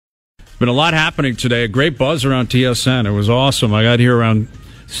been a lot happening today. A great buzz around TSN. It was awesome. I got here around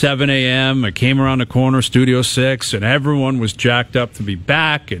 7 a.m. I came around the corner, Studio 6, and everyone was jacked up to be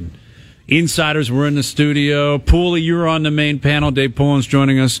back, and insiders were in the studio. Pooley, you were on the main panel. Dave Pullen's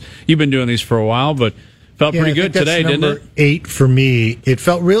joining us. You've been doing these for a while, but felt pretty good today, didn't it? Number 8 for me. It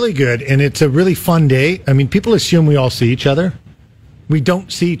felt really good, and it's a really fun day. I mean, people assume we all see each other. We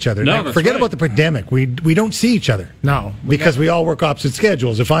don't see each other. No, now, forget about the pandemic. We don't see each other. No. Because we all work opposite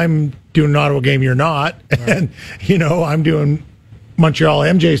schedules. If I'm doing an Ottawa game, you're not. Right. And, I'm doing Montreal,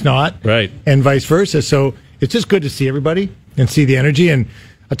 MJ's not. Right. And vice versa. So it's just good to see everybody and see the energy. And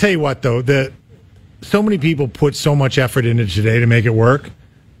I'll tell you what, though, so many people put so much effort into today to make it work.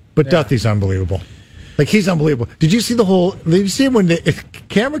 But Duthie's unbelievable. Like, he's unbelievable. Did you see when the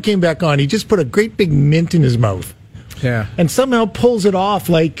camera came back on, he just put a great big mint in his mouth. Yeah. And somehow pulls it off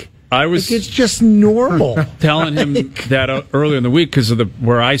like it's just normal. Telling him that earlier in the week because of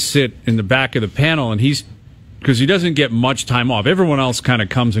where I sit in the back of the panel, and because he doesn't get much time off. Everyone else kind of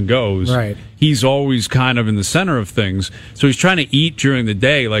comes and goes. Right. He's always kind of in the center of things. So he's trying to eat during the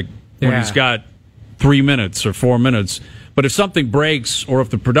day, like when he's got 3 minutes or 4 minutes. But if something breaks or if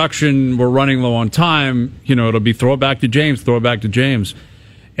the production we're running low on time, it'll be throw it back to James.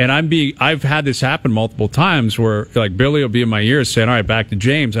 And I've had this happen multiple times where like Billy will be in my ear saying, all right, back to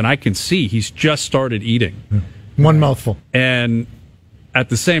James. And I can see he's just started eating. One mouthful. And at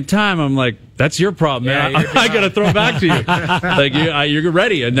the same time, I'm like, that's your problem, man. I got to throw it back to you. Like, you're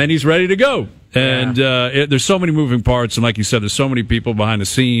ready. And then he's ready to go. And there's so many moving parts. And like you said, there's so many people behind the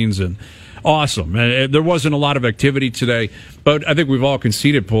scenes. And awesome. And there wasn't a lot of activity today. But I think we've all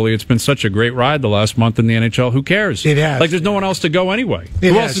conceded, Pulley. It's been such a great ride the last month in the NHL. Who cares? It has. Like, there's no one else to go anyway.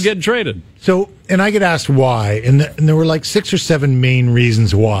 Who else is getting traded? So, and I get asked why. And there were like 6 or 7 main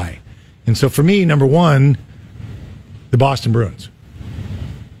reasons why. And so for me, number one, the Boston Bruins.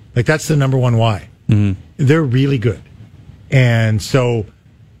 Like, that's the number one why. Mm-hmm. They're really good. And so,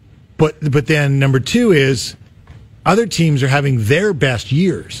 but then number 2 is other teams are having their best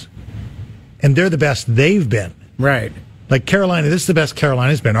years. And they're the best they've been. Right. Like Carolina, this is the best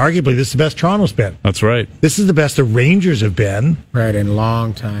Carolina's been. Arguably, this is the best Toronto's been. That's right. This is the best the Rangers have been. Right, in a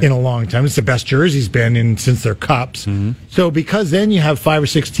long time. In a long time. It's the best Jersey's been in since their cups. Mm-hmm. So because then you have 5 or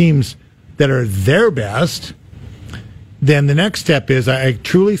 6 teams that are their best, then the next step is I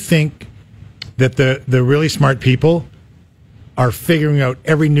truly think that the really smart people are figuring out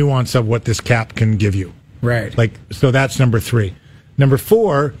every nuance of what this cap can give you. Right. Like, so that's number 3. Number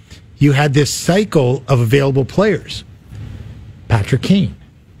 4, you had this cycle of available players. Patrick Kane,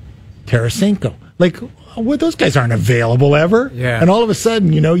 Tarasenko. Like, those guys aren't available ever. Yeah. And all of a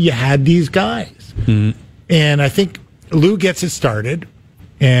sudden, you had these guys. Mm-hmm. And I think Lou gets it started.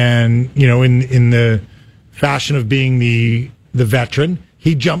 And, in the fashion of being the veteran,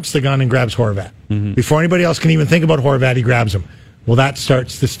 he jumps the gun and grabs Horvat. Mm-hmm. Before anybody else can even think about Horvat, he grabs him. Well, that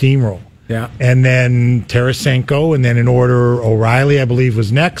starts the steamroll. Yeah. And then Tarasenko, and then in order, O'Reilly, I believe,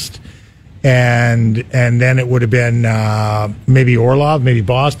 was next. And then it would have been maybe Orlov, maybe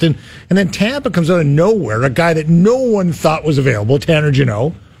Boston. And then Tampa comes out of nowhere, a guy that no one thought was available, Tanner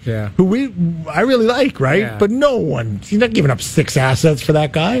Jeannot, who I really like, right? Yeah. But he's not giving up 6 assets for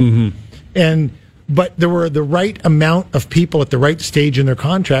that guy. Mm-hmm. But there were the right amount of people at the right stage in their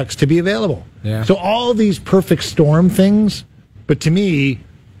contracts to be available. Yeah. So all these perfect storm things, but to me,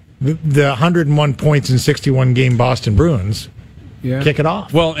 the 101 points in 61 game Boston Bruins kick it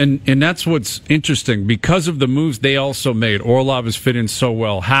off. Well, and that's what's interesting. Because of the moves they also made, Orlov has fit in so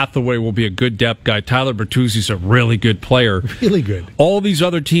well. Hathaway will be a good depth guy. Tyler Bertuzzi's a really good player. Really good. All these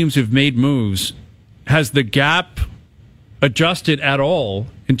other teams have made moves. Has the gap adjusted at all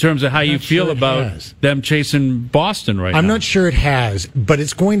in terms of how you feel about them chasing Boston right now? I'm not sure it has, but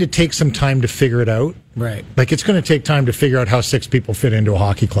it's going to take some time to figure it out. Right. Like, it's going to take time to figure out how 6 people fit into a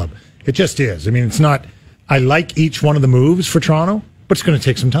hockey club. It just is. I mean, it's not... I like each one of the moves for Toronto, but it's going to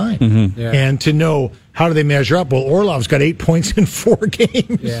take some time. Mm-hmm. Yeah. And to know how do they measure up. Well, Orlov's got 8 points in 4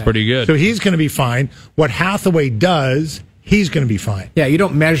 games. Yeah. Pretty good. So he's going to be fine. What Hathaway does, he's going to be fine. Yeah, you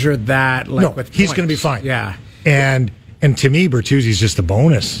don't measure that with he's points. going to be fine. Yeah. And to me, Bertuzzi's just a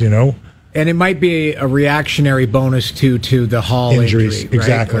bonus, And it might be a reactionary bonus to the Hall injuries, injury,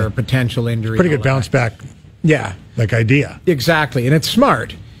 exactly, right? Or potential injury. Pretty good bounce back. Yeah, idea. Exactly, and it's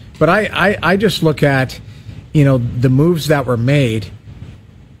smart. But I just look at the moves that were made.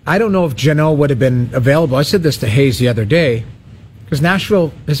 I don't know if Jeannot would have been available. I said this to Hayes the other day because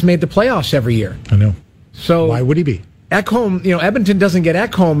Nashville has made the playoffs every year. I know. So why would he be? Ekholm, Edmonton doesn't get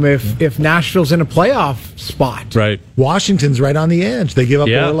Ekholm if Nashville's in a playoff spot. Right. Washington's right on the edge. They give up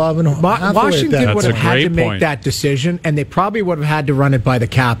Orlov and Washington would have had to make point. that decision, and they probably would have had to run it by the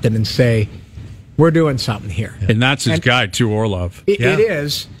captain and say, we're doing something here. And that's his guy, too, Orlov. It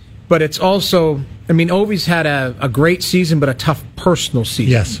is, but it's also, Ovi's had a great season, but a tough personal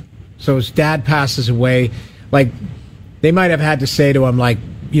season. Yes. So his dad passes away. Like, they might have had to say to him, like,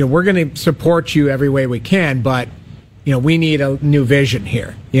 we're going to support you every way we can, but we need a new vision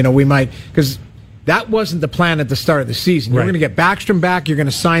here. We might, because that wasn't the plan at the start of the season. You're going to get Backstrom back. You're going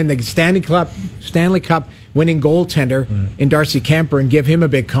to sign the Stanley Cup winning goaltender in Darcy Kemper and give him a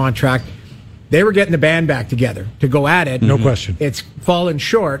big contract. They were getting the band back together to go at it. No question. It's fallen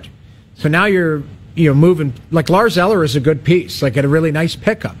short. So now you're moving. Like Lars Eller is a good piece, like a really nice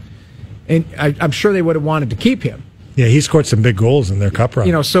pickup. And I'm sure they would have wanted to keep him. Yeah, he scored some big goals in their cup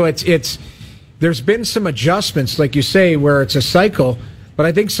run. So it's there's been some adjustments, like you say, where it's a cycle, but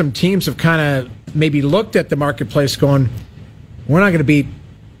I think some teams have kind of maybe looked at the marketplace going, we're not going to beat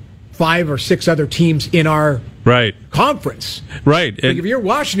 5 or 6 other teams in our conference. Right. Like if you're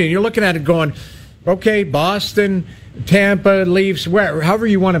Washington, you're looking at it going, okay, Boston, Tampa, Leafs, however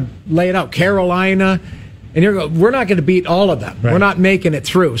you want to lay it out, Carolina, and we're not going to beat all of them. Right. We're not making it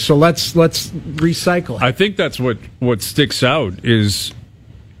through, so let's recycle it. I think that's what sticks out is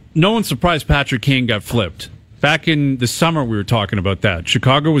no one's surprised Patrick Kane got flipped. Back in the summer, we were talking about that.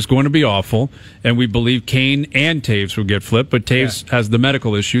 Chicago was going to be awful, and we believed Kane and Taves would get flipped, but Taves has the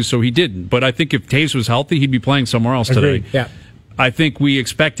medical issue, so he didn't. But I think if Taves was healthy, he'd be playing somewhere else today. Yeah. I think we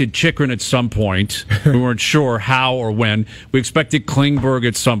expected Chychrun at some point. We weren't sure how or when. We expected Klingberg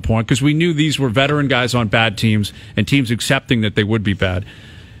at some point because we knew these were veteran guys on bad teams and teams accepting that they would be bad.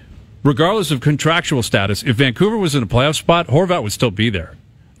 Regardless of contractual status, if Vancouver was in a playoff spot, Horvat would still be there.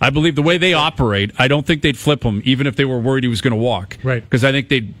 I believe the way they operate, I don't think they'd flip him, even if they were worried he was going to walk. Right. Because I think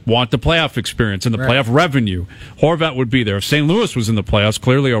they'd want the playoff experience and the playoff revenue. Horvat would be there. If St. Louis was in the playoffs,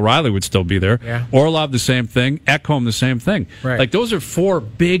 clearly O'Reilly would still be there. Yeah. Orlov, the same thing. Ekholm, the same thing. Right. Like, those are 4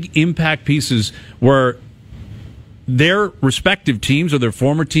 big impact pieces where their respective teams or their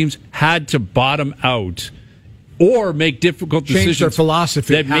former teams had to bottom out or make difficult decisions. Change their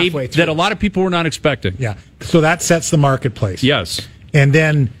philosophy that a lot of people were not expecting. Yeah. So that sets the marketplace. Yes. And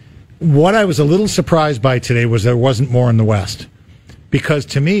then what I was a little surprised by today was there wasn't more in the West. Because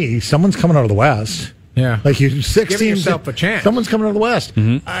to me, someone's coming out of the West. Yeah. Like you 16 Give yourself a chance. Someone's coming out of the West.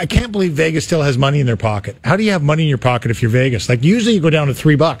 Mm-hmm. I can't believe Vegas still has money in their pocket. How do you have money in your pocket if you're Vegas? Like usually you go down to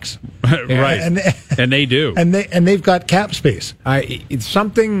 $3. Right. And they do. And they've got cap space. It's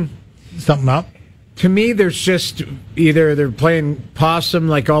something up. To me, there's just either they're playing possum,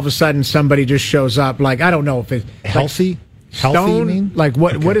 like all of a sudden somebody just shows up. Like, I don't know if it's healthy. Healthy, Stone, you mean? Like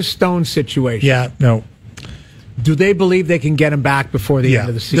what is Stone's situation? Yeah, no. Do they believe they can get him back before the end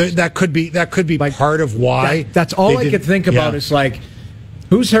of the season? That could be like, part of why. That's all I could think about. Is like,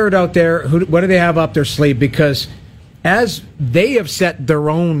 who's hurt out there? What do they have up their sleeve? Because as they have set their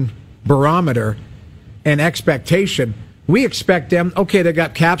own barometer and expectation, we expect them. Okay, they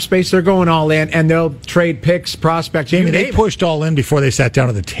got cap space. They're going all in, and they'll trade picks, prospects. Jamie, they pushed all in before they sat down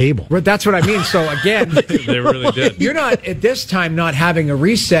at the table. That's what I mean. So again, they really did. You're not at this time not having a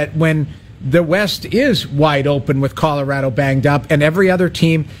reset when the West is wide open with Colorado banged up, and every other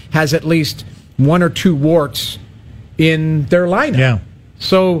team has at least 1 or 2 warts in their lineup. Yeah.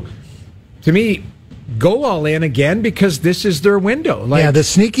 So to me, go all in again because this is their window. The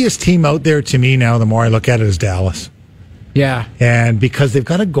sneakiest team out there to me now, the more I look at it, is Dallas. Yeah. And because they've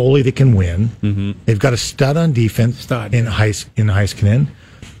got a goalie that can win, they've got a stud on defense in Heiskanen,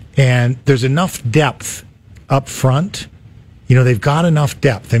 and there's enough depth up front. They've got enough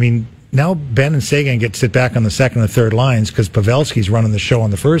depth. I mean, now Ben and Sagan get to sit back on the second and third lines because Pavelski's running the show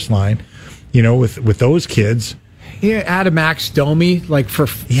on the first line, with those kids. Yeah, Adam Max Domi, like for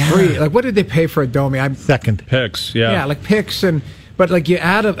free. Like, what did they pay for a Domi? Second. Picks, yeah. Yeah, like picks. But like you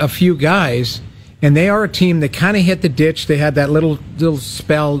add a few guys. And they are a team that kind of hit the ditch. They had that little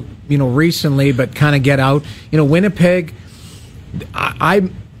spell, recently, but kind of get out. Winnipeg. I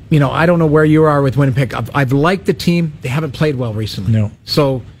don't know where you are with Winnipeg. I've liked the team. They haven't played well recently. No.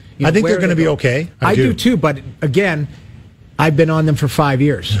 So I think they're going to be okay. I do too. But again, I've been on them for 5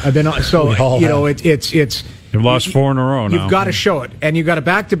 years. I've been on. So it's. You've lost 4 in a row now. You've got to show it, and you've got a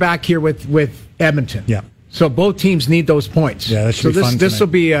back-to-back here with Edmonton. Yeah. So both teams need those points. Yeah, that should be fun. This will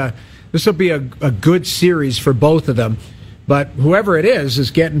be a. This will be a good series for both of them. But whoever it is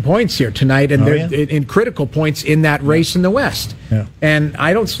getting points here tonight, and they're in critical points in that race in the West. Yeah. And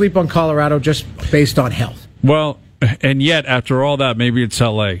I don't sleep on Colorado just based on health. Well, and yet, after all that, maybe it's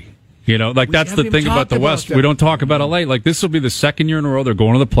L.A. You know, like that's the thing about the West. We don't talk about LA. Like this will be the second year in a row they're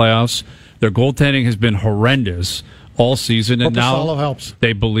going to the playoffs. Their goaltending has been horrendous all season, and now helps.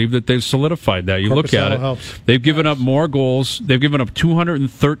 They believe that they've solidified that. You look at it. Helps. They've given up more goals. They've given up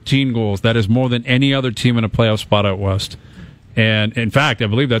 213 goals. That is more than any other team in a playoff spot out West. And in fact, I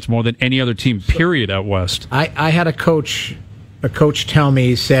believe that's more than any other team, period, out West. I had a coach tell me,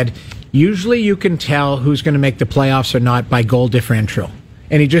 he said, usually you can tell who's going to make the playoffs or not by goal differential.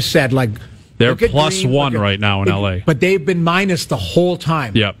 And he just said, like, they're +1 right now in LA. But they've been minus the whole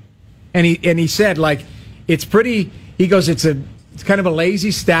time. Yep. And he said, like, it's pretty, he goes, it's kind of a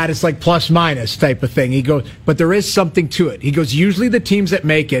lazy stat. It's like plus minus type of thing. He goes, but there is something to it. He goes, usually the teams that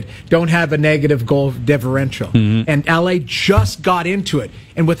make it don't have a negative goal differential. Mm-hmm. And LA just got into it.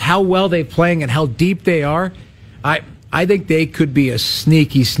 And with how well they're playing and how deep they are, I think they could be a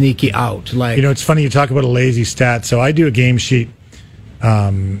sneaky out. Like, you know, it's funny you talk about a lazy stat. So I do a game sheet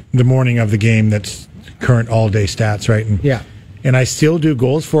the morning of the game that's current all-day stats, right? And I still do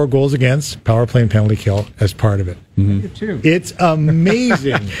goals for, goals against, power play and penalty kill as part of it. Mm-hmm. It's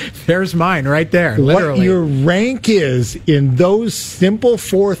amazing. There's mine right there, literally. What your rank is in those simple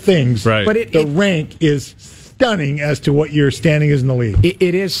four things. Right. But the rank is stunning as to what your standing is in the league.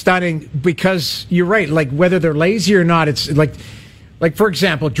 It is stunning because you're right. Like, whether they're lazy or not, it's like for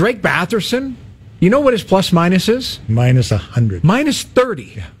example, Drake Batherson, you know what his plus minus is? Minus 100. Minus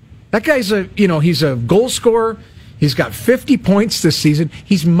 30. Yeah. That guy's he's a goal scorer. He's got 50 points this season.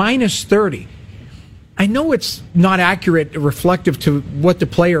 He's minus 30. I know it's not accurate, reflective to what the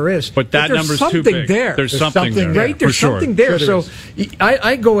player is. But that number's too big. There. There's something there. Right? There's something there. Sure so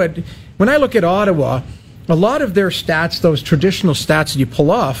I go at, when I look at Ottawa, a lot of their stats, those traditional stats that you pull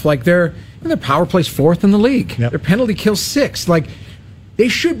off, like their power play's 4th in the league. Yep. Their penalty kills 6th. Like, they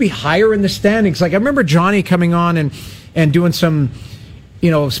should be higher in the standings. Like, I remember Johnny coming on and doing some,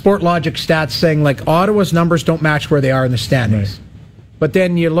 Sport Logic stats saying, like, Ottawa's numbers don't match where they are in the standings. Right. But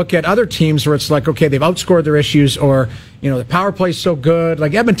then you look at other teams where it's like, okay, they've outscored their issues, or, the power play's so good.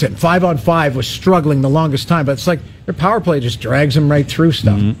 Like Edmonton, 5-on-5 was struggling the longest time, but it's like their power play just drags them right through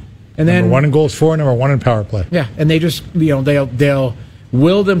stuff. Mm-hmm. And then number 1 in goals for, number 1 in power play. Yeah, and they just, they'll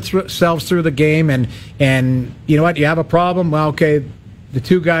will themselves through the game, and you know what? You have a problem. Well, okay, the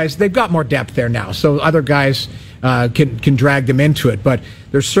two guys, they've got more depth there now, so other guys can drag them into it. But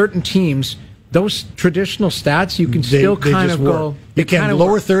there's certain teams, those traditional stats, you can still kind of go. You can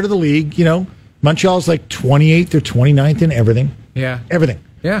lower third of the league. Montreal's like 28th or 29th in everything. Yeah, everything.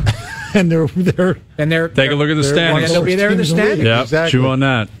 Yeah, and they're take a look at the standings. They'll be there in the standings. Yeah, exactly. Chew on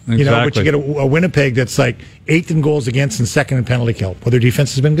that. Exactly. But you get a Winnipeg that's like 8th in goals against and 2nd in penalty kill. Well, their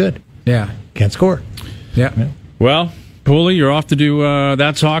defense has been good. Yeah, can't score. Yeah. Well, Pooley, you're off to do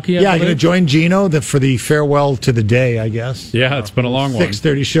That's Hockey. I'm going to join Gino for the farewell to the day, I guess. Yeah, it's been a long one.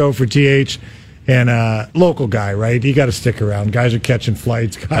 6:30 show for TH. And local guy, right? You got to stick around. Guys are catching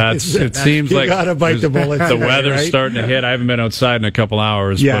flights. It seems like you got to bite the bullet. The weather's starting to hit. I haven't been outside in a couple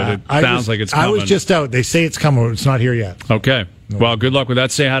hours, but it sounds like it's coming. I was just out. They say it's coming. It's not here yet. Okay. Well, good luck with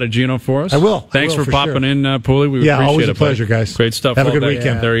that. Say hi to Gino for us. I will. Thanks for popping in, Pooley. We appreciate always it. A pleasure, guys. Great stuff. Have a good day.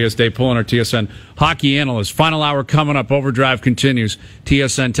 weekend. There he is, Dave Pullen, our TSN hockey analyst. Final hour coming up. Overdrive continues.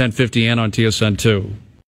 TSN 1050 and on TSN 2.